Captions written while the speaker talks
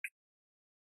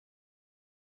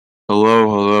Hello,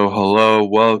 hello, hello.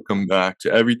 Welcome back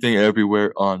to Everything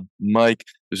Everywhere on Mike.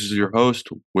 This is your host,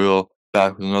 Will,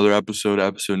 back with another episode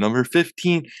number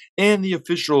 15, and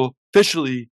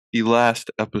officially the last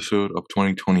episode of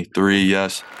 2023.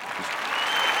 Yes.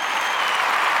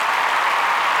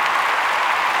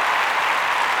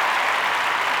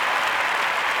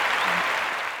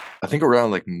 I think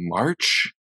around like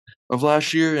March of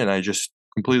last year, and I just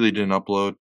completely didn't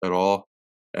upload at all.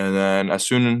 And then as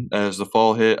soon as the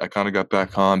fall hit, I kind of got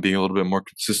back on being a little bit more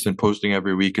consistent, posting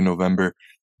every week in November.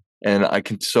 And I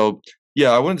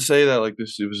wouldn't say that like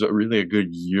this it was really a good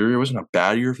year. It wasn't a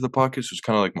bad year for the podcast. It was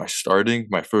kind of like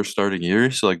my first starting year.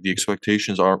 So like the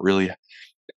expectations aren't really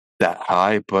that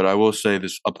high, but I will say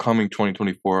this upcoming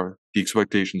 2024, the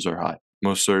expectations are high.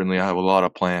 Most certainly I have a lot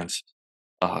of plans.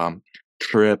 Um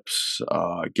Trips,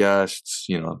 guests,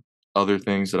 other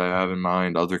things that I have in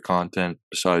mind, other content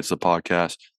besides the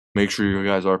podcast. Make sure you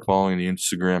guys are following the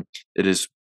Instagram. It is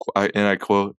and I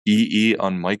quote EE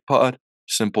on Mike Pod.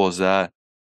 Simple as that.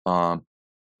 Um,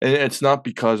 and it's not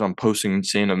because I'm posting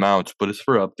insane amounts, but it's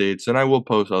for updates, and I will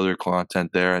post other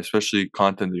content there, especially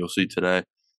content that you'll see today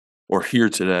or hear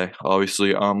today.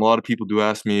 Obviously, a lot of people do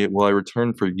ask me, will I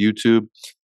return for YouTube?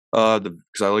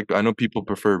 Because I know people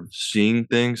prefer seeing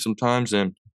things sometimes,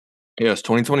 and yes,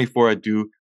 2024,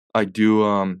 I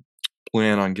do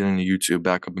plan on getting the YouTube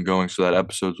back up and going, so that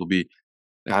episodes will be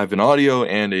have an audio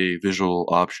and a visual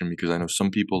option because I know some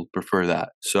people prefer that.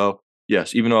 So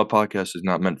yes, even though a podcast is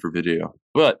not meant for video,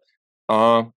 but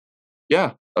um,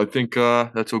 yeah, I think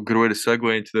that's a good way to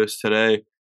segue into this today.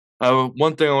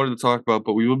 One thing I wanted to talk about,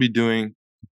 but we will be doing.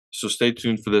 So stay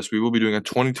tuned for this. We will be doing a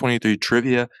 2023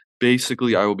 trivia.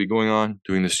 Basically, I will be going on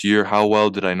doing this year. How well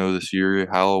did I know this year?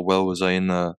 How well was I in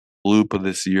the loop of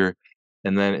this year?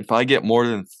 And then if I get more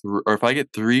than or if I get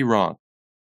three wrong,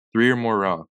 three or more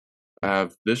wrong, I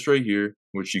have this right here,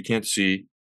 which you can't see,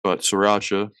 but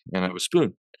sriracha, and I have a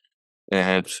spoon.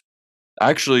 And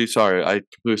actually, sorry, I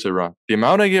completely said wrong. The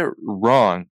amount I get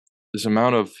wrong is the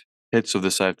amount of hits of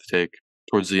this I have to take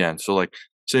towards the end. So, like,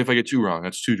 say if I get two wrong,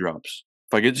 that's two drops.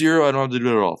 If I get zero, I don't have to do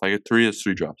it at all. If I get three, it's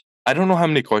three drops. I don't know how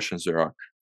many questions there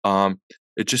are.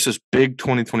 It just says big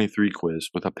 2023 quiz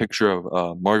with a picture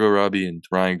of Margot Robbie and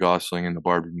Ryan Gosling in the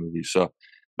Barbie movie. So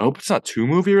I hope it's not too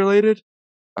movie related.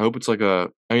 I hope it's like I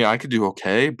mean, I could do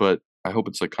okay, but I hope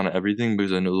it's like kind of everything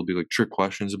because I know there'll be like trick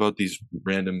questions about these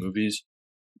random movies.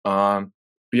 But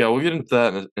yeah, we'll get into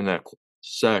that in that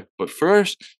sec. But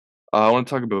first, I want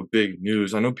to talk about big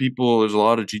news. I know there's a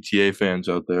lot of GTA fans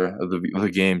out there of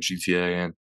the game GTA,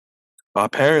 and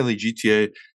apparently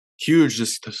GTA huge,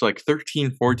 just like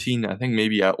 13, 14, I think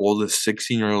maybe at oldest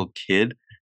 16-year-old kid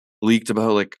leaked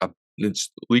about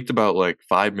it's leaked about like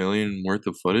 5 million worth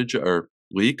of footage or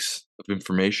leaks of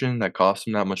information that cost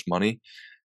him that much money.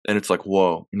 And it's like,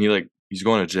 whoa. And he's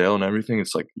going to jail and everything.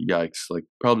 It's like, yikes. Like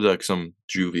probably like some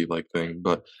juvie like thing.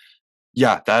 But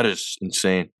yeah, that is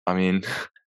insane. I mean,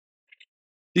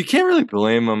 you can't really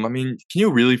blame him. I mean, can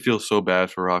you really feel so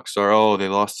bad for Rockstar? Oh, they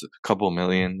lost a couple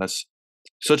million. That's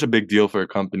such a big deal for a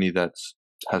company that's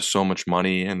has so much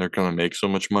money and they're gonna make so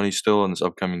much money still in this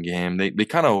upcoming game. They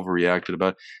kind of overreacted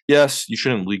about. Yes, you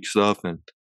shouldn't leak stuff, and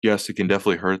yes, it can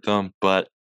definitely hurt them. But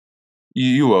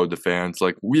you owe the fans.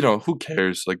 Like we don't. Who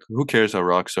cares? Like who cares how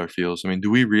Rockstar feels? I mean,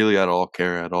 do we really at all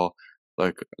care at all?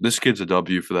 Like this kid's a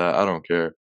W for that. I don't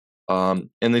care. And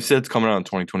they said it's coming out in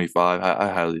 2025.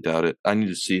 I highly doubt it. I need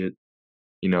to see it.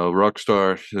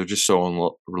 Rockstar, they're just so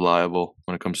unreliable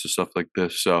when it comes to stuff like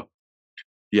this. So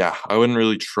yeah, I wouldn't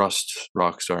really trust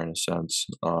Rockstar in a sense,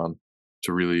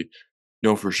 to really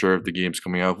know for sure if the game's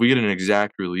coming out. If we get an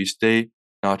exact release date,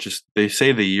 not just they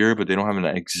say the year, but they don't have an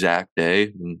exact day,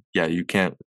 then yeah, you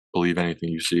can't believe anything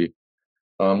you see.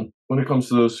 When it comes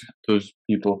to those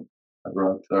people at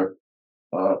Rockstar,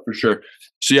 for sure.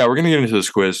 So yeah, we're gonna get into this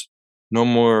quiz. No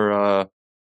more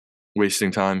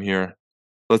wasting time here.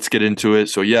 Let's get into it.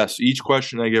 So yes, each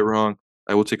question I get wrong,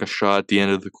 I will take a shot at the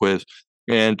end of the quiz.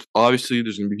 And obviously,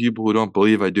 there's gonna be people who don't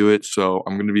believe I do it, so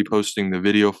I'm gonna be posting the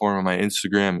video form on my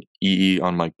Instagram, EE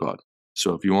on MikePod.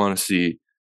 So if you want to see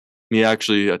me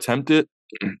actually attempt it,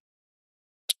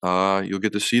 you'll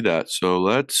get to see that. So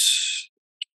let's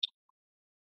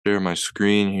share my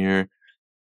screen here.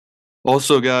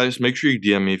 Also, guys, make sure you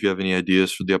DM me if you have any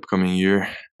ideas for the upcoming year,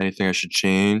 anything I should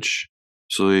change.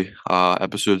 So,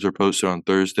 episodes are posted on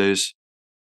Thursdays.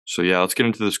 So yeah, let's get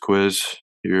into this quiz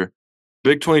here.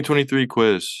 Big 2023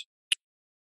 quiz.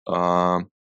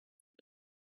 Um,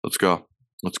 let's go.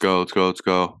 Let's go. Let's go. Let's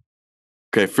go.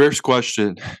 Okay, first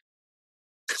question.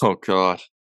 Oh god.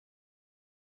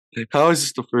 How is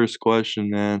this the first question,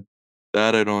 man?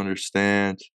 That I don't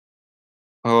understand.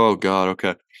 Oh god,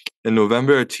 okay. In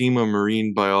November, a team of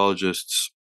marine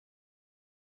biologists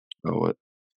oh, what?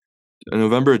 In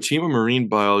November, a team of marine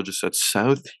biologists at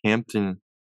Southampton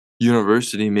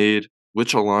University made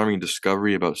which alarming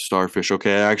discovery about starfish?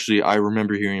 Okay, actually, I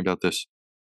remember hearing about this.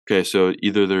 Okay, so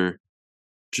either their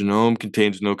genome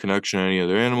contains no connection to any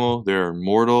other animal, they're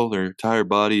immortal, their entire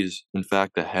body is, in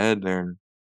fact, a head, they're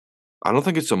I don't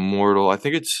think it's immortal, I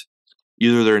think it's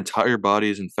either their entire body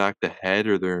is, in fact, a head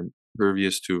or they're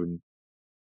impervious to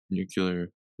nuclear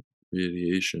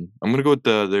radiation. I'm gonna go with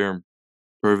they're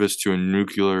impervious to a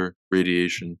nuclear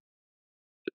radiation.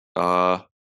 Uh,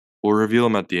 we'll reveal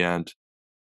them at the end.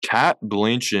 Cat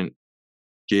Blanchett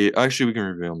gave actually, we can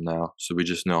reveal them now, so we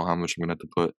just know how much I'm gonna have to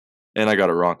put. And I got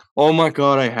it wrong. Oh my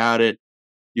god, I had it.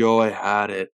 Yo, I had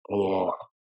it. Oh,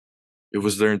 it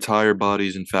was their entire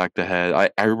bodies, in fact, a head.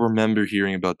 I remember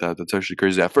hearing about that. That's actually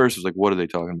crazy. At first, I was like, "What are they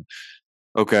talking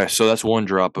about?" Okay, so that's one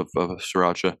drop of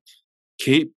sriracha.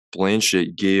 Kate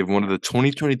Blanchett gave one of the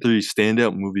 2023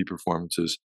 standout movie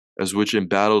performances, as which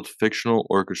embattled fictional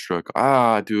orchestra.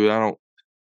 Dude,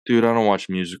 I don't watch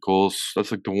musicals.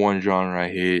 That's like the one genre I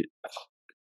hate.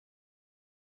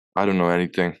 I don't know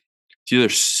anything. It's either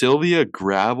Sylvia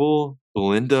Gravel,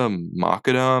 Belinda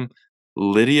Macadam,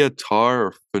 Lydia Tarr,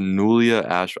 or Fanulia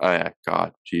Ash.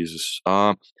 God, Jesus.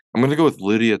 I'm gonna go with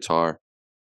Lydia Tarr.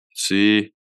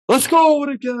 See, let's go. What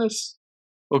a guess.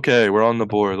 Okay, we're on the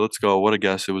board. Let's go. What a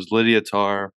guess. It was Lydia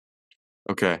Tarr.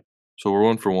 Okay, so we're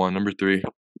 1 for 1. Number 3.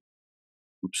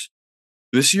 Oops.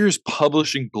 This year's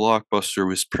publishing blockbuster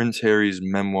was Prince Harry's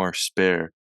memoir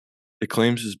Spare. It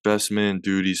claims his best man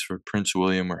duties for Prince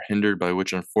William were hindered by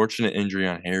which unfortunate injury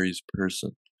on Harry's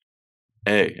person.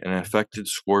 A. An infected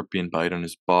scorpion bite on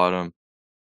his bottom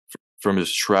from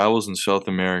his travels in South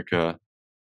America.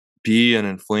 B. An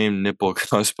inflamed nipple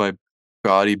caused by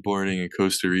bodyboarding in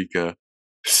Costa Rica.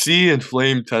 C.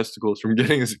 Inflamed testicles from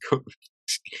getting his coat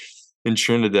in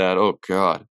Trinidad. Oh,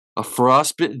 God. A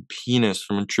frostbitten penis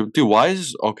from a trip. Dude, why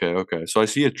is. Okay. So I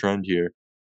see a trend here.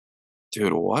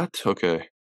 Dude, what? Okay.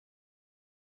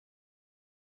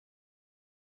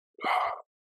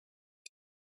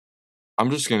 I'm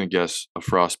just gonna guess a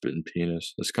frostbitten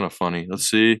penis. That's kind of funny. Let's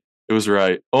see. It was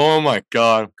right. Oh my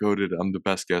god, I'm goated. I'm the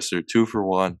best guesser. 2 for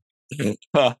 1.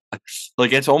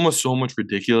 Like it's almost so much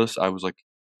ridiculous. I was like,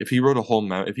 if he wrote a whole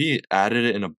if he added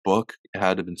it in a book, it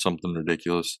had to have been something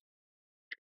ridiculous.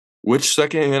 Which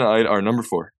secondhand item or number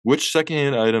 4? Which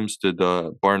secondhand items did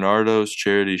the Barnardo's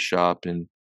charity shop in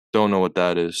don't know what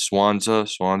that is.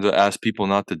 Swanza asked people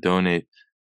not to donate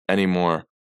anymore.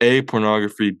 A,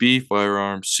 pornography, B,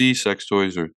 firearms, C, sex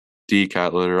toys, or D,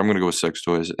 cat litter. I'm gonna go with sex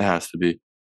toys. It has to be.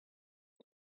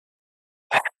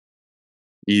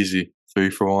 Easy. 3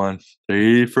 for 1.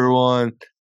 3 for 1.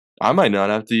 I might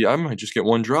just get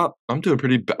 1 drop. I'm doing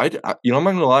pretty I'm not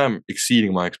gonna lie, I'm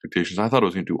exceeding my expectations. I thought I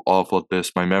was gonna do awful at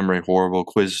this. My memory horrible,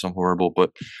 quizzes I'm horrible,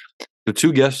 but the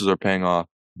 2 guesses are paying off,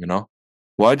 you know?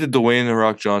 Why did Dwayne "The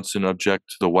Rock" Johnson object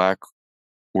to the whack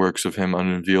works of him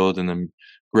unveiled in the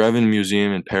Grevin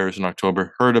Museum in Paris in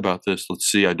October? Heard about this. Let's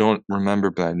see. I don't remember,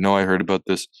 but I know I heard about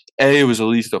this. A, it was at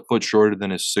least a foot shorter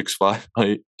than his 6'5"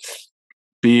 height.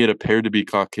 B, it appeared to be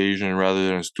Caucasian rather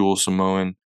than his dual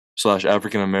Samoan /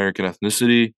 African American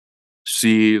ethnicity.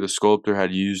 C, the sculptor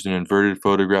had used an inverted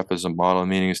photograph as a model,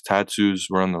 meaning his tattoos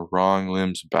were on the wrong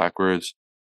limbs backwards.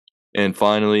 And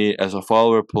finally, as a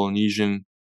follower of Polynesian,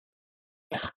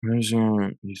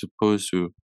 he's supposed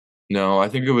to. No, I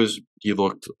think it was he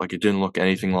looked like it didn't look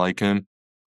anything like him.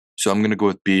 So I'm gonna go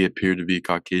with B, appeared to be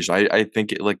Caucasian. I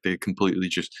think it like they completely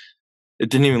just it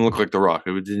didn't even look like The Rock.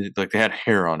 It didn't like they had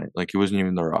hair on it. Like it wasn't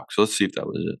even The Rock. So let's see if that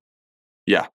was it.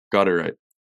 Yeah, got it right.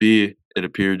 B, it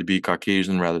appeared to be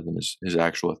Caucasian rather than his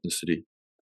actual ethnicity.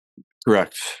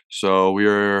 Correct. So we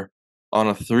are on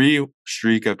a 3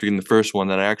 streak after getting the first one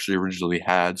that I actually originally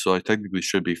had. So I technically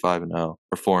should be 5-0 or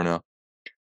 4-0.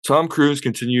 Tom Cruise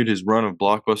continued his run of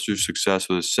blockbuster success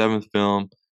with his 7th film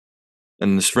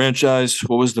in this franchise.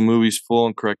 What was the movie's full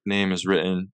and correct name as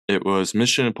written? It was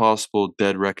Mission Impossible: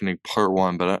 Dead Reckoning Part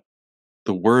 1, but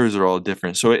the words are all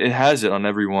different. So it has it on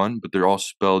every one, but they're all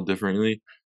spelled differently.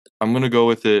 I'm gonna go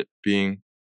with it being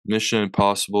Mission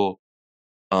Impossible,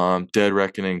 Dead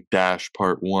Reckoning dash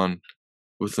Part 1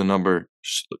 with the number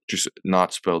just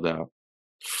not spelled out.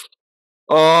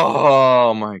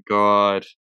 Oh my god.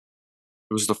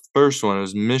 It was the first one. It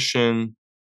was Mission.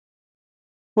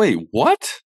 Wait,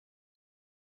 what?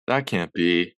 That can't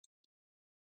be.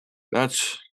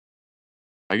 That's.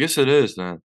 I guess it is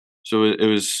then. So it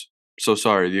was. So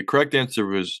sorry. The correct answer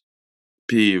was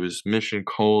B. It was Mission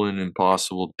colon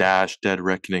Impossible dash Dead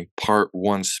Reckoning Part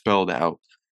 1 spelled out.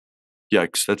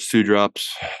 Yikes. That's 2 drops.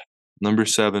 Number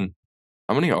 7.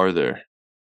 How many are there?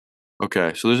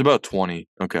 Okay, so there's about 20.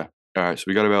 Okay. Alright, so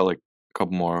we got about, like, a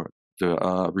couple more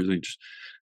to, really just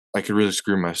I could really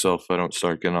screw myself if I don't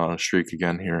start getting on a streak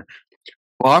again here.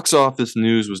 Box office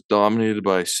news was dominated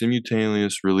by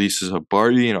simultaneous releases of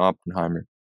Barbie and Oppenheimer.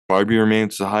 Barbie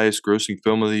remains the highest grossing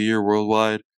film of the year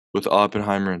worldwide, with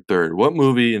Oppenheimer in third. What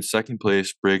movie in second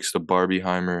place breaks the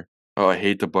Barbieheimer? Oh, I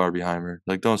hate the Barbieheimer.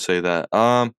 Like, don't say that.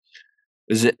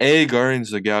 Is it A, Guardians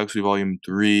of the Galaxy Volume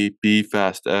 3, B,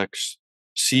 Fast X,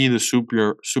 C, the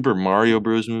Super Mario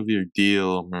Bros. Movie, or D,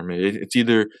 Little Mermaid? It's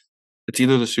either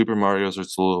the Super Marios or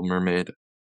it's the Little Mermaid.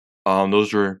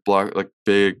 Those were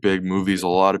big movies. A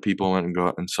lot of people went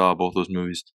and saw both those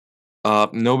movies.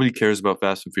 Nobody cares about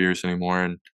Fast and Furious anymore,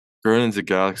 and Guardians of the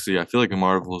Galaxy, I feel like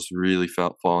Marvel's really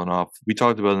fallen off. We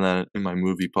talked about that in my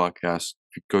movie podcast.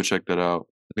 Go check that out.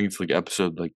 I think it's like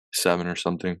episode like 7 or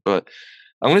something. But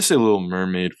I'm gonna say Little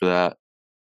Mermaid for that.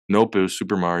 Nope, it was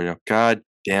Super Mario. God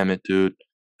damn it, dude.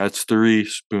 That's 3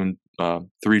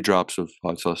 drops of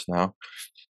hot sauce now.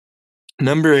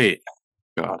 Number 8.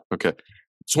 God, okay.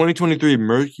 2023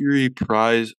 Mercury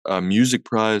Prize, Music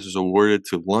Prize was awarded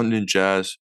to London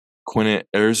Jazz Quintet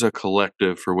Erza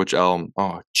Collective for which album?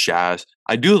 Oh, jazz.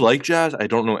 I do like jazz. I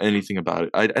don't know anything about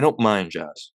it. I don't mind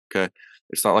jazz. Okay,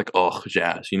 it's not like oh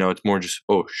jazz. It's more just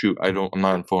oh shoot. I'm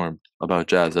not informed about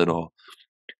jazz at all.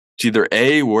 It's either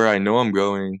A, where I know I'm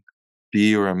going,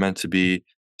 B, where I'm meant to be,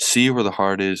 C, where the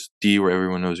heart is, D, where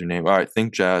everyone knows your name. All right,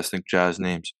 think jazz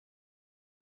names.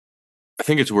 I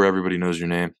think it's where everybody knows your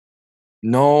name.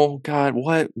 No, God,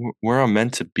 what? Where I'm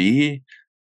meant to be?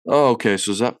 Oh, okay,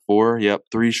 so is that 4? Yep,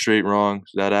 3 straight wrong.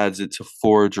 So that adds it to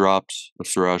 4 drops of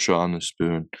sriracha on the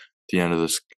spoon at the end of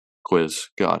this quiz.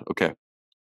 God, okay.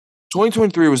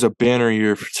 2023 was a banner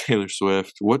year for Taylor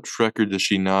Swift. What record does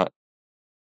she not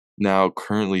now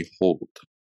currently hold?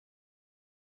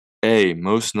 A,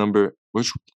 most number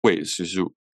which wait,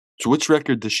 so which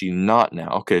record does she not now?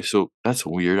 Okay, so that's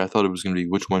weird. I thought it was gonna be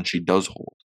which one she does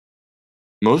hold.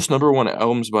 Most number 1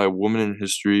 albums by a woman in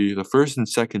history, the first and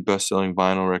second best-selling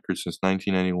vinyl record since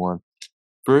 1991.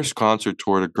 First concert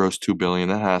tour to gross 2 billion.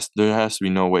 There has to be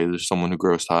no way there's someone who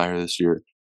grossed higher this year.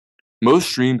 Most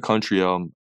streamed country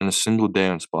album in a single day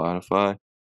on Spotify.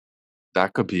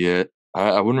 That could be it.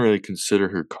 I wouldn't really consider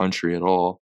her country at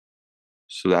all,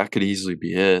 so that could easily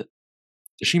be it.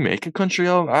 Does she make a country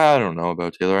album? I don't know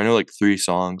about Taylor. I know like 3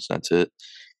 songs, that's it.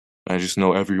 I just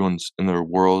know everyone's in their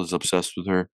world is obsessed with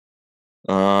her.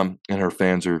 And her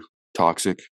fans are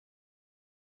toxic.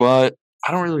 But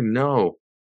I don't really know.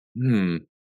 Hmm.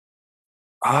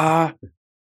 Ah,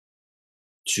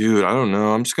 dude, I don't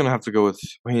know. I'm just gonna have to go with.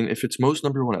 I mean, if it's most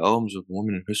number 1 albums of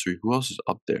women in history, who else is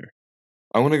up there?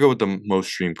 I'm gonna go with the most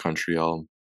streamed country album.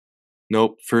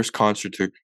 Nope, first concert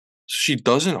took. She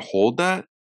doesn't hold that.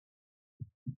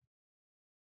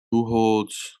 Who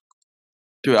holds?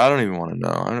 Dude, I don't even want to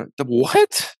know.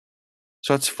 What?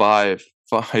 So that's 5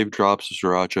 drops of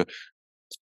sriracha.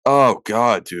 Oh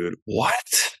god, dude,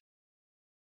 what?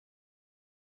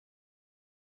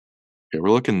 Okay,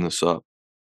 we're looking this up.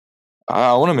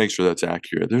 I want to make sure that's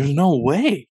accurate. There's no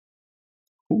way.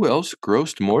 Who else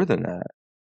grossed more than that?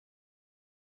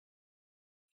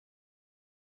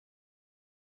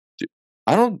 Dude,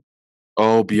 I don't.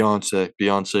 Oh, Beyonce.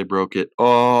 Beyonce broke it.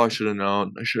 Oh, I should have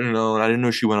known. I should have known. I didn't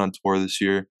know she went on tour this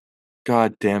year.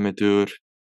 God damn it, dude.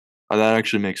 That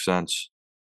actually makes sense.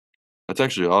 That's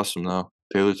actually awesome, though.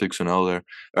 Taylor takes an L there.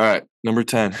 All right, number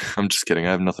 10. I'm just kidding.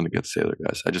 I have nothing against Taylor,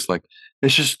 guys. I just like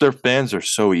it's just their fans are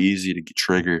so easy to get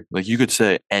triggered. Like you could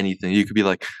say anything. You could be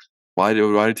like, why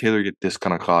did Taylor get this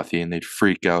kind of coffee? And they'd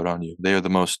freak out on you. They are the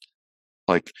most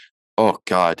like, oh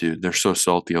god, dude, they're so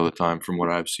salty all the time from what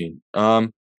I've seen.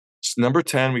 Number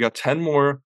 10, we got 10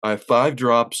 more. I have 5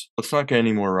 drops. Let's not get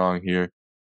any more wrong here.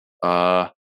 Uh,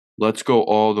 let's go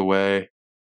all the way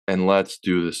and let's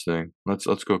do this thing. Let's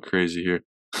go crazy here.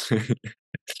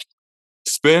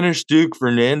 Spanish Duke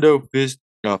Fernando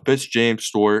Fitzjames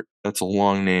Stewart. That's a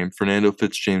long name. Fernando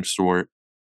Fitzjames Stewart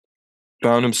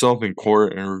found himself in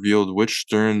court and revealed which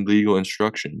stern legal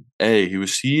instruction. A. He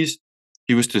was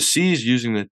to cease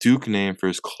using the Duke name for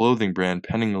his clothing brand,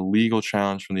 pending a legal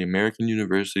challenge from the American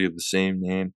University of the same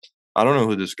name. I don't know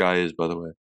who this guy is, by the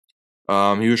way.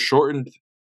 He was shortened.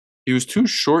 He was too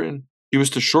shortened. He was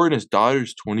to shorten his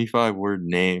daughter's 25-word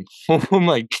name. Oh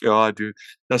my god, dude!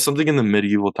 That's something in the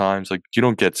medieval times. Like you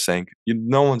don't get sank.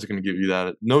 No one's gonna give you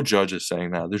that. No judge is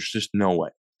saying that. There's just no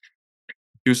way.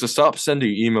 He was to stop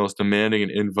sending emails demanding an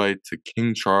invite to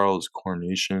King Charles'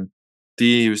 coronation.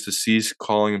 D, he was to cease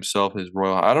calling himself his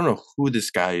royal. I don't know who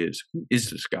this guy is. Who is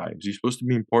this guy? Is he supposed to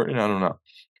be important? I don't know.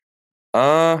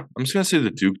 I'm just gonna say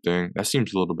the Duke thing. That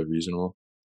seems a little bit reasonable.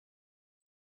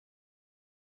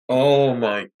 Oh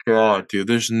my god, dude!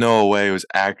 There's no way it was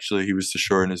actually he was to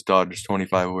shorten his daughter's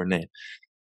 25-word name.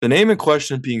 The name in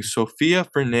question being Sofia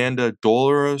Fernanda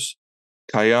Dolores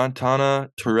Cayetana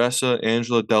Teresa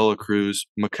Angela Dela Cruz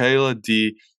Michaela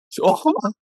D. Oh,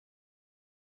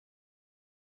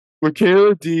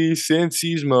 Michaela D. San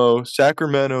Sismo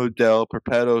Sacramento del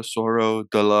Perpetuo Soro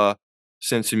de la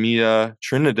Sensimilla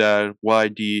Trinidad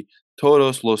YD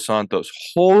Todos Los Santos.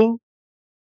 Holy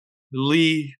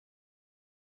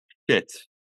shit!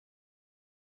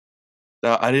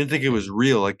 I didn't think it was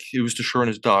real. Like it was to shorten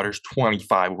his daughter's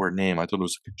 25-word name. I thought it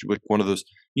was like one of those.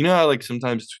 You know how like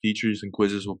sometimes teachers and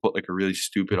quizzes will put like a really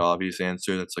stupid, obvious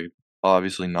answer that's like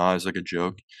obviously not as like a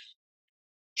joke.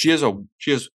 She has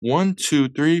 1, 2,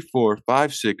 3, 4,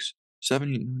 5, 6,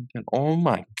 7, 8, 9, 10. Oh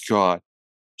my god.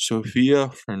 Sofia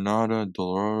Fernanda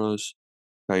Dolores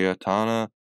Cayetana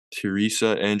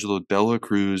Teresa Angelo Dela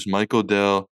Cruz Michael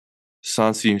del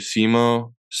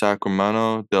Sansissimo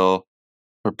Sacramento del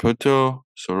Perpetuo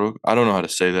Soro. I don't know how to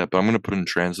say that, but I'm gonna put in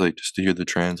translate just to hear the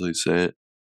translate say it,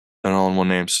 and all in one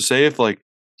name. So say if like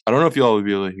I don't know if y'all would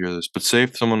be able to hear this, but say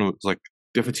if someone was like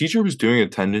if a teacher was doing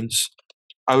attendance,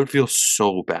 I would feel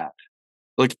so bad.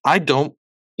 Like I don't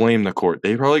blame the court.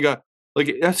 They probably got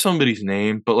like that's somebody's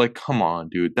name, but like come on,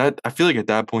 dude. That I feel like at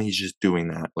that point he's just doing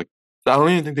that. Like I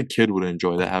don't even think the kid would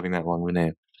enjoy that having that long of a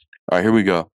name. All right, here we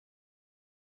go.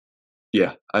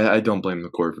 Yeah, I don't blame the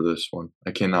court for this one.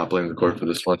 I cannot blame the court for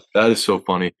this one. That is so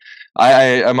funny.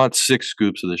 I'm on 6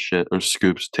 scoops of this shit or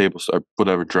scoops, tables or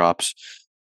whatever drops.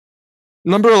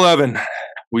 Number 11.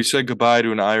 We said goodbye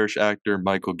to an Irish actor,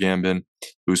 Michael Gambon,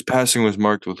 whose passing was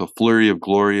marked with a flurry of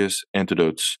glorious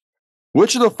antidotes.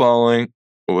 Which of the following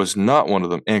was not one of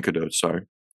them? Antidotes, sorry.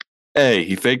 A.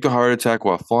 He faked a heart attack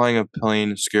while flying a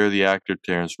plane to scare the actor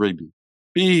Terrence Rigby.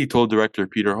 B. He told director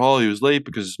Peter Hall he was late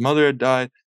because his mother had died,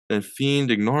 then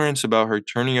feigned ignorance about her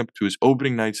turning up to his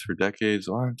opening nights for decades.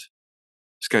 What?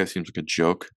 This guy seems like a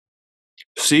joke.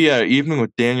 C. At evening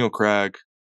with Daniel Craig,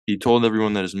 he told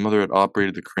everyone that his mother had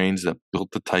operated the cranes that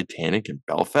built the Titanic in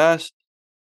Belfast.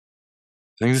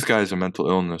 I think this guy has a mental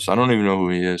illness. I don't even know who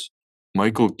he is.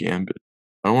 Michael Gambit.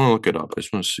 I don't want to look it up. I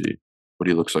just want to see what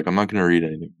he looks like. I'm not going to read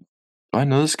anything. Do I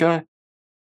know this guy?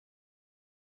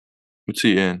 What's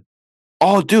he in?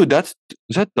 Oh, dude, is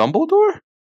that Dumbledore?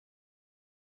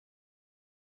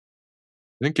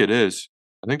 I think it is.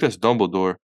 I think that's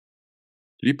Dumbledore.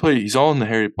 Did he play? He's all in the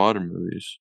Harry Potter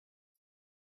movies.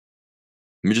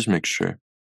 Let me just make sure.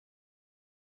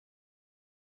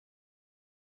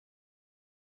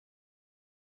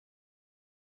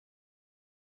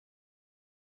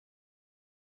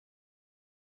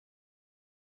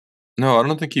 No, I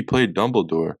don't think he played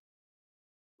Dumbledore.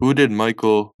 Who did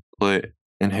Michael play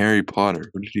in Harry Potter?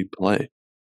 Who did he play?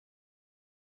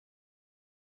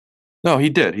 No, he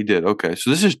did. He did. Okay, so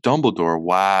this is Dumbledore.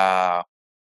 Wow.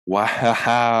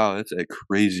 Wow. That's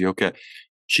crazy. Okay.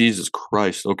 Jesus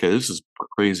Christ. Okay, this is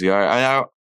crazy. I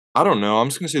don't know. I'm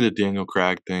just gonna say the Daniel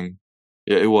Craig thing.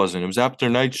 Yeah, it wasn't. It was after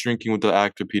nights drinking with the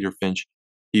actor Peter Finch.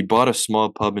 He bought a small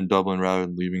pub in Dublin rather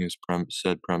than leaving his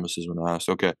said premises when asked.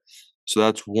 Okay, so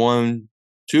that's 1,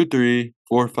 2, 3,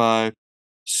 4, 5,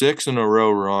 6 in a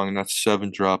row wrong, and that's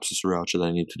 7 drops of sriracha that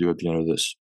I need to do at the end of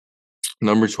this.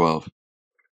 Number 12.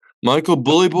 Michael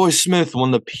Bully Boy Smith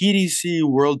won the PDC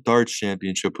World Darts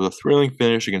Championship with a thrilling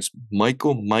finish against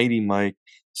Michael Mighty Mike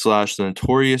 / the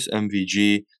notorious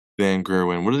MVG Van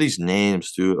Gerwen. What are these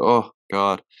names, dude? Oh,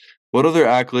 God. What other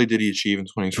accolade did he achieve in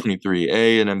 2023?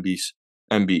 A, an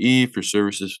MBE for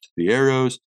services to the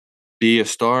Arrows. B, a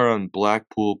star on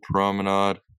Blackpool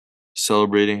Promenade,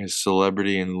 celebrating his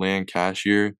celebrity in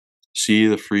Lancashire. C,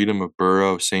 the freedom of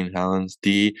Borough of St. Helens.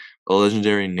 D, a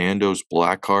legendary Nando's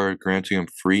black card granting him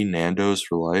free Nando's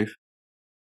for life.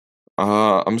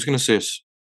 I'm just gonna say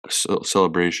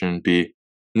celebration. B.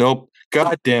 Nope.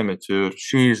 God damn it, dude.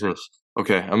 Jesus.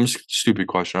 Okay, I'm just stupid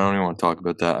question. I don't even want to talk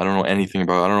about that. I don't know anything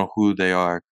about it. I don't know who they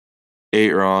are.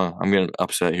 8 wrong. I'm getting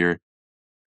upset here.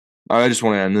 I just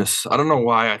want to end this. I don't know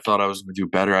why I thought I was gonna do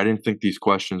better. I didn't think these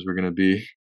questions were gonna be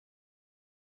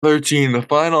 13, the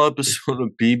final episode of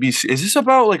BBC. Is this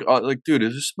about dude,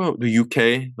 is this about the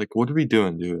UK? Like, what are we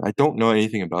doing, dude? I don't know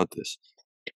anything about this.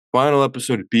 Final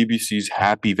episode of BBC's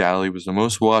Happy Valley was the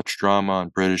most watched drama on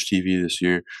British TV this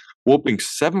year. Whopping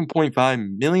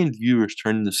 7.5 million viewers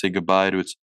turned to say goodbye to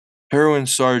its heroine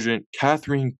Sergeant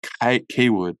Catherine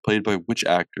Kaywood, played by which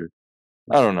actor?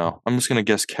 I don't know. I'm just gonna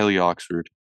guess Kelly Oxford.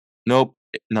 Nope.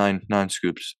 Nine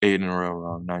scoops. 8 in a row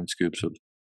wrong. 9 scoops of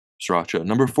sriracha.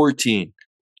 Number 14.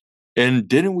 And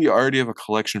didn't we already have a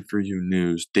collection for you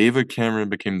news? David Cameron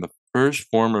became the first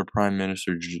former prime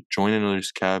minister join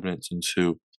another's cabinet since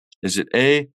who? Is it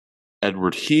A.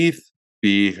 Edward Heath,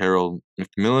 B. Harold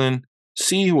Macmillan,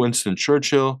 C. Winston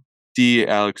Churchill, D.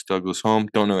 Alex Douglas Home?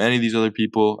 Don't know any of these other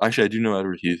people. Actually, I do know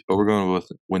Edward Heath, but we're going with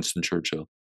Winston Churchill.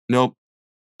 Nope.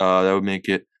 That would make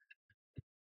it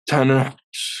 10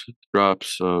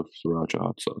 drops of sriracha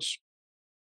hot sauce.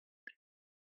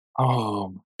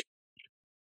 Oh,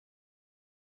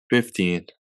 15.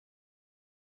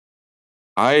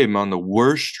 I am on the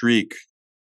worst streak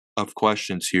of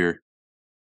questions here.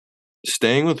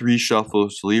 Staying with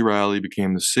reshuffles, Lee Riley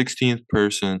became the 16th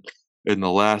person in the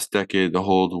last decade to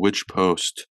hold which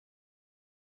post?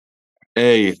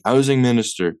 A. Housing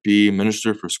Minister. B.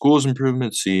 Minister for Schools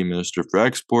Improvement. C. Minister for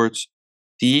Exports.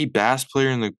 D. Bass player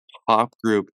in the pop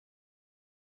group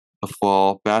The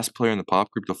Fall. Bass player in the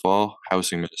pop group The Fall.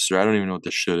 Housing Minister. I don't even know what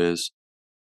this shit is.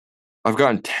 I've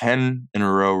gotten 10 in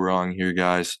a row wrong here,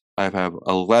 guys. I have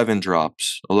 11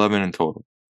 drops. 11 in total.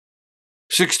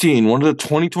 16. One of the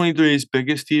 2023's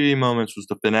biggest TV moments was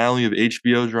the finale of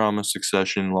HBO drama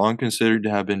Succession, long considered to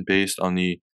have been based on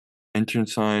the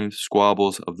internecine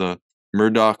squabbles of the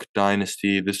Murdoch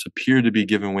dynasty. This appeared to be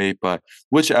given weight by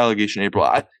which allegation? April.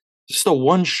 This is the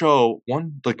one show,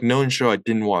 known show I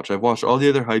didn't watch. I've watched all the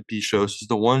other hypey shows. This is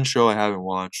the one show I haven't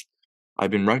watched.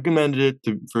 I've been recommended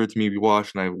for it to be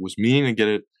watched, and I was meaning to get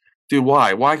it. Dude,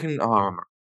 why? Why can?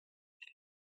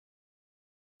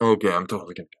 Okay, I'm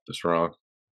totally gonna get this wrong.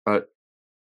 I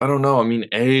I don't know. I mean,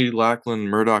 A. Lachlan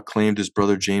Murdoch claimed his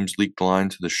brother James leaked the line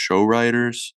to the show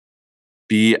writers.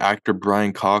 B. Actor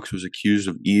Brian Cox was accused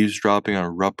of eavesdropping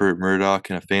on Rupert Murdoch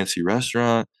in a fancy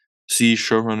restaurant. C.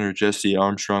 Showrunner Jesse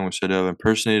Armstrong was said to have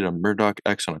impersonated a Murdoch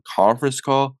ex on a conference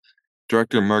call.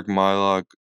 Director Mark Mylod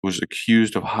was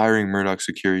accused of hiring Murdoch's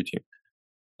security team.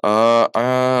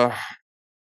 I'll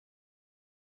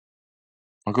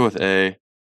go with A.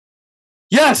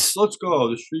 Yes! Let's go!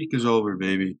 The streak is over,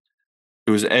 baby.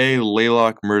 It was A.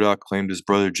 Laylock Murdoch claimed his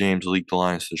brother James leaked the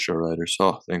lines to the show writers.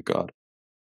 Oh, thank God.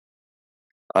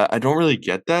 I don't really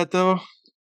get that, though.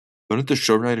 Don't the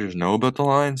show writers know about the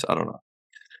lines? I don't know.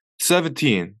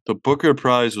 17. The Booker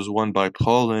Prize was won by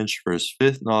Paul Lynch for his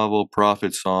fifth novel,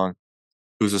 Prophet Song,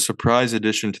 who was a surprise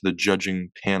addition to the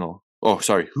judging panel. Oh,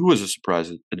 sorry. Who was a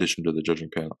surprise addition to the judging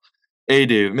panel? A.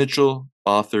 David Mitchell,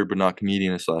 author but not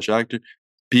comedian / actor.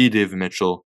 B. David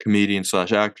Mitchell, comedian /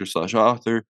 actor /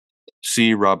 author.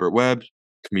 C. Robert Webb,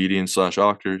 comedian /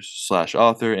 actor /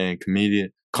 author and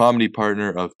comedy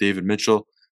partner of David Mitchell,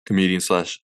 comedian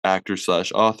 / actor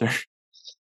 / author.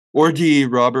 Or D.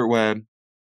 Robert Webb,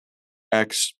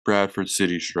 ex Bradford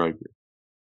City striker.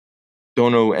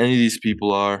 Don't know who any of these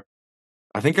people are.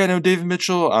 I think I know David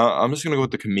Mitchell. I'm just gonna go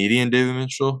with the comedian David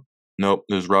Mitchell. Nope,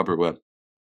 there's Robert Webb.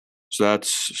 So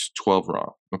that's 12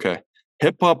 wrong. Okay.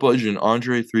 Hip hop legend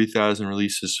Andre 3000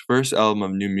 released his first album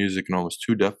of new music in almost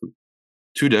 2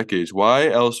 decades. Why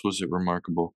else was it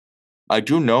remarkable? I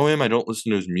do know him. I don't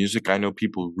listen to his music. I know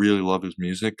people really love his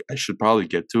music. I should probably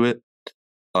get to it.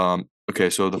 Okay,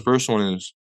 so the first one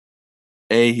is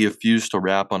A. He refused to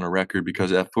rap on a record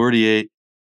because at 48,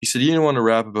 he said he didn't want to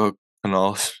rap about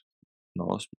cannabis.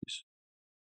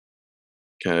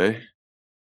 Okay.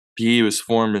 B. He was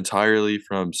formed entirely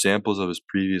from samples of his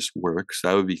previous works.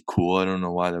 That would be cool. I don't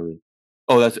know why that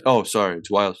would. Sorry. It's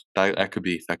wild. That could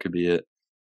be it.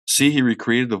 C. He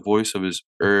recreated the voice of his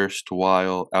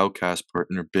erstwhile Outcast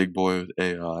partner, Big Boy, with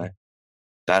AI.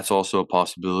 That's also a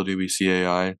possibility. We see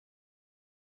AI.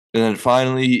 And then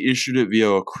finally, he issued it via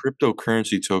a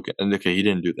cryptocurrency token. And okay, he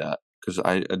didn't do that because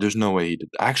there's no way he did.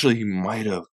 Actually, he might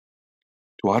have.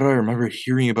 Why do I remember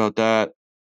hearing about that?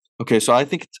 Okay, so I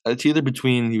think it's either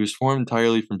between he was formed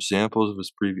entirely from samples of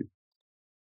his previous.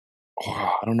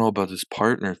 Oh, I don't know about this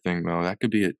partner thing though. That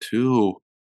could be it too.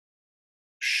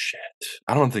 Shit.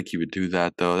 I don't think he would do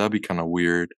that though. That'd be kind of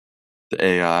weird. The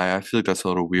AI. I feel like that's a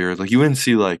little weird. Like you wouldn't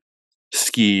see like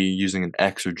Ski using an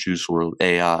X or Juice WRLD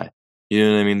AI. You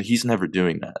know what I mean? He's never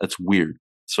doing that. That's weird.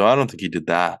 So I don't think he did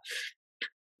that.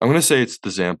 I'm gonna say it's the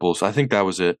samples. I think that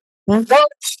was it. What?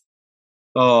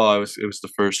 Oh, it was the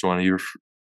first one. He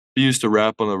refused to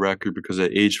rap on the record because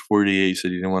at age 48, he said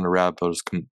he didn't want to rap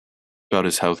about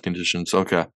his health conditions.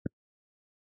 Okay.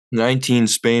 19.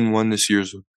 Spain won this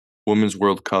year's Women's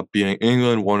World Cup, beating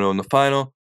England 1-0 in the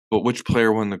final. But which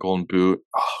player won the Golden Boot?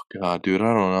 Oh God, dude,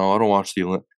 I don't know. I don't watch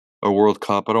the World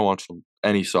Cup. I don't watch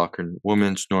any soccer,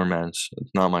 women's nor men's.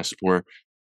 It's not my sport.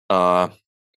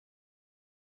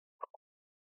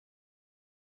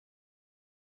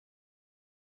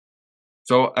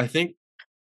 So I think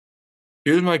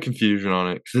here's my confusion on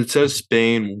it because it says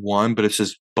Spain won, but it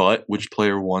says which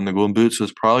player won the Golden Boot. So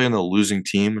it's probably on the losing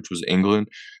team, which was England.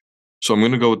 So I'm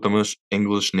gonna go with the most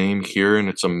English name here, and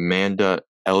it's Amanda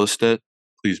Ellistet.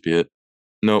 Please be it.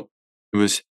 Nope. It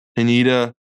was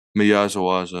Haneda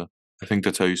Miyazawaza. I think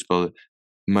that's how you spell it.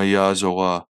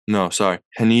 Miyazawa. No, sorry.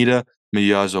 Haneda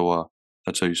Miyazawa.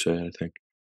 That's how you say it, I think.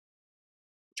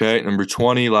 Okay, number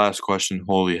 20, last question.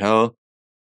 Holy hell.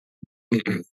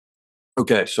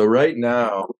 Okay, so right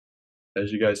now,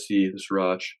 as you guys see, this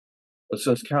rush, let's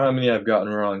just count how many I've gotten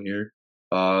wrong here.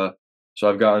 So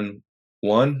I've gotten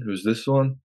one, who's this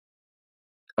one?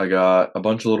 I got a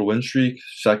bunch of little win streak.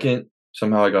 Second,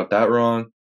 somehow I got that wrong.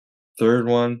 Third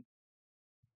one,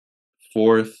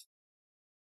 fourth,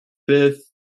 fifth,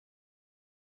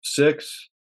 sixth,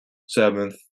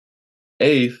 seventh,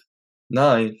 eighth,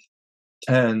 ninth,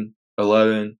 10,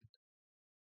 11,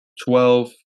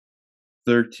 12,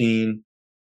 13,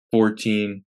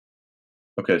 14.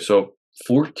 Okay, so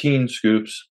 14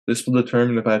 scoops. This will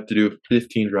determine if I have to do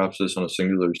 15 drops of this on a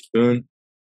singular spoon.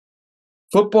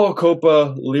 Football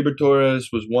Copa Libertadores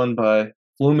was won by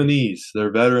Fluminense.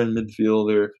 Their veteran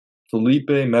midfielder Felipe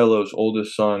Melo's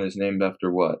oldest son is named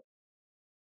after what?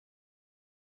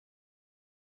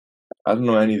 I don't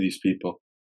know any of these people.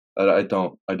 I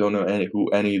don't. I don't know who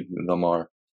any of them are.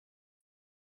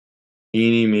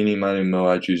 Eeny, meeny, miny, mo,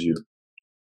 I choose you.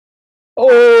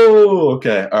 Oh,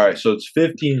 okay. All right. So it's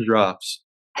 15 drops.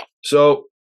 So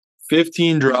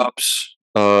 15 drops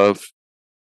of.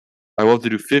 I will have to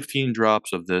do 15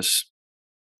 drops of this.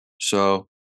 So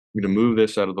I'm going to move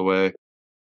this out of the way.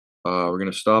 We're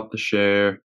going to stop the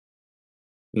share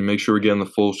and make sure we're getting the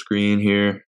full screen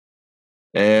here.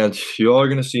 And you all are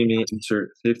going to see me insert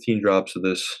 15 drops of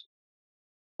this.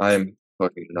 I am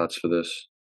fucking nuts for this.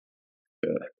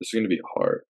 Yeah, this is going to be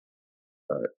hard.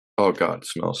 All right. Oh, God, it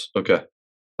smells. Okay.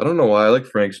 I don't know why. I like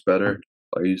Frank's better.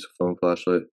 I use a phone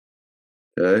flashlight.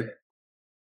 Okay.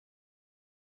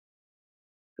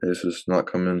 This is not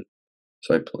coming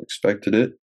as I expected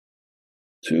it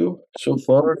to so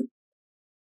far.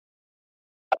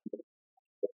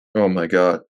 Oh my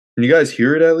God. Can you guys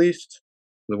hear it at least?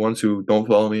 The ones who don't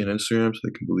follow me on Instagram so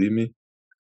they can believe me.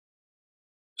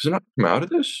 Does it not come out of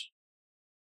this?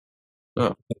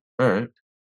 Oh, alright.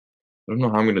 I don't know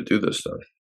how I'm gonna do this though.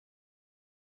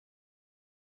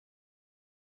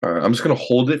 Alright, I'm just gonna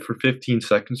hold it for 15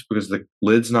 seconds because the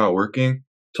lid's not working.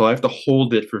 So I have to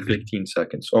hold it for 15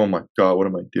 seconds. Oh my God, what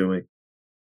am I doing?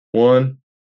 One.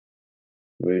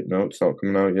 Wait, no, it's not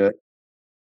coming out yet.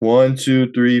 1,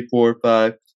 2, 3, 4,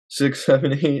 5, 6,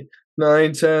 7, 8,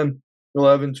 9, 10,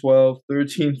 11, 12,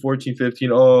 13, 14, 15.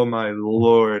 Oh my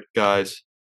Lord, guys.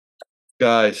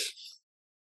 Guys.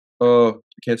 Oh, I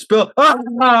can't spill.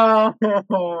 Ah!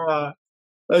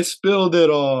 I spilled it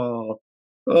all.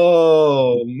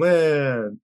 Oh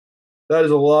man. That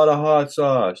is a lot of hot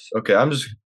sauce. Okay, I'm just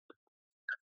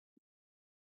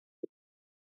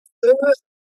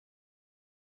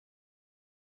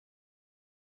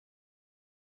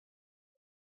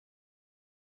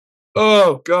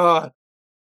Oh God.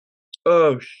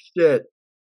 Oh shit.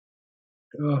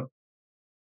 Oh,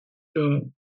 oh.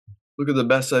 Look at the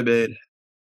mess I made.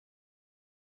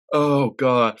 Oh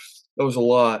God. That was a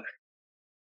lot.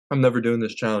 I'm never doing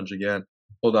this challenge again.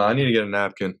 Hold on, I need to get a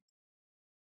napkin.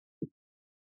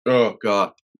 Oh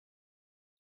God.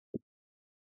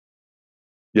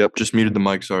 Yep, just muted the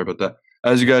mic. Sorry about that.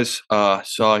 As you guys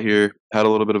saw here, had a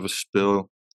little bit of a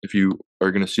spill. If you are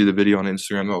gonna see the video on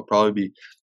Instagram, it'll probably be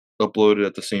uploaded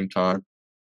at the same time.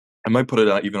 I might put it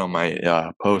out even on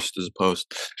my post as a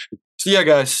post. So yeah,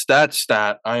 guys,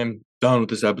 stat. I am done with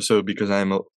this episode because I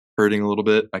am hurting a little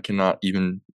bit. I cannot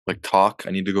even like talk.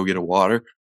 I need to go get a water.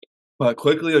 But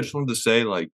quickly, I just wanted to say,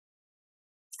 like,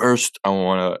 first, I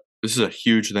want to. This is a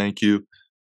huge thank you.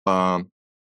 Um,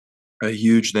 a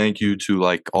huge thank you to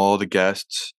like all the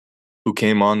guests who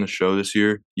came on the show this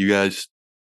year. You guys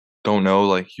don't know,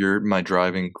 like, you're my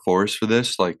driving force for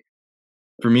this. Like,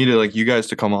 for me to like you guys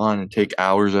to come on and take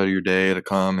hours out of your day to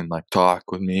come and like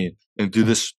talk with me and do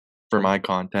this for my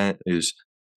content is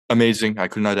amazing. I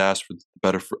could not ask for the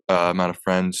better amount of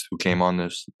friends who came on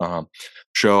this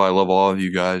show. I love all of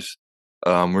you guys.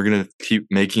 We're gonna keep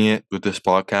making it with this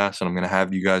podcast, and I'm gonna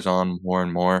have you guys on more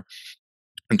and more.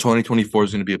 And 2024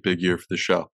 is gonna be a big year for the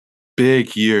show.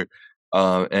 Big year.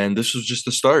 And this was just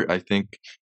the start. I think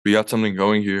we got something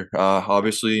going here.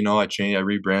 Obviously, I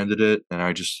rebranded it, and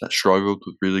I just struggled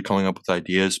with really coming up with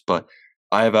ideas. But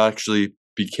I have actually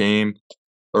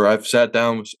I've sat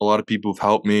down with a lot of people who've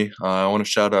helped me. I want to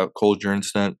shout out Cole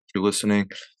Jernstedt. If you're listening,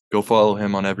 go follow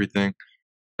him on everything.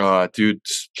 Dude,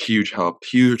 huge help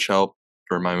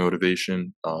for my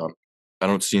motivation. I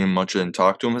don't see him much and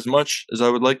talk to him as much as I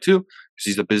would like to because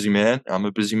he's a busy man. I'm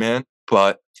a busy man.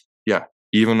 But yeah,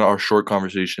 even our short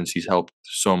conversations, he's helped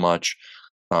so much.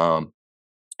 Um,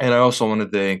 and I also want to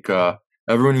thank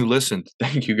everyone who listened.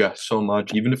 Thank you guys so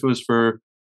much, even if it was for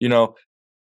you know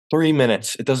 3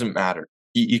 minutes. It doesn't matter.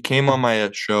 You came on my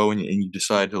show and you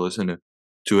decided to listen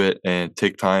to it and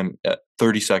take time,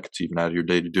 30 seconds even out of your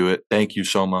day to do it. Thank you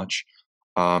so much.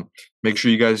 Um, Make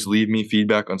sure you guys leave me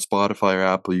feedback on Spotify or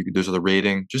Apple. There's the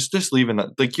rating. Just leave it.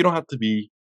 Like you don't have to be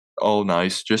all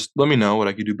nice. Just let me know what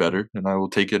I could do better, and I will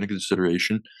take it into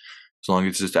consideration as long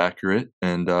as it's accurate.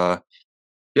 And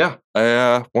yeah,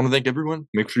 I want to thank everyone.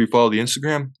 Make sure you follow the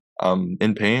Instagram. I'm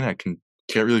in pain.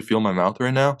 Can't really feel my mouth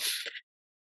right now.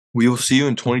 We will see you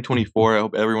in 2024. I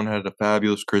hope everyone had a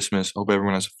fabulous Christmas. I hope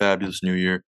everyone has a fabulous New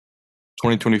Year.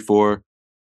 2024,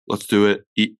 let's do it.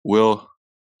 Will,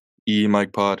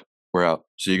 Mike Pod, we're out.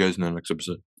 See you guys in the next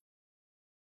episode.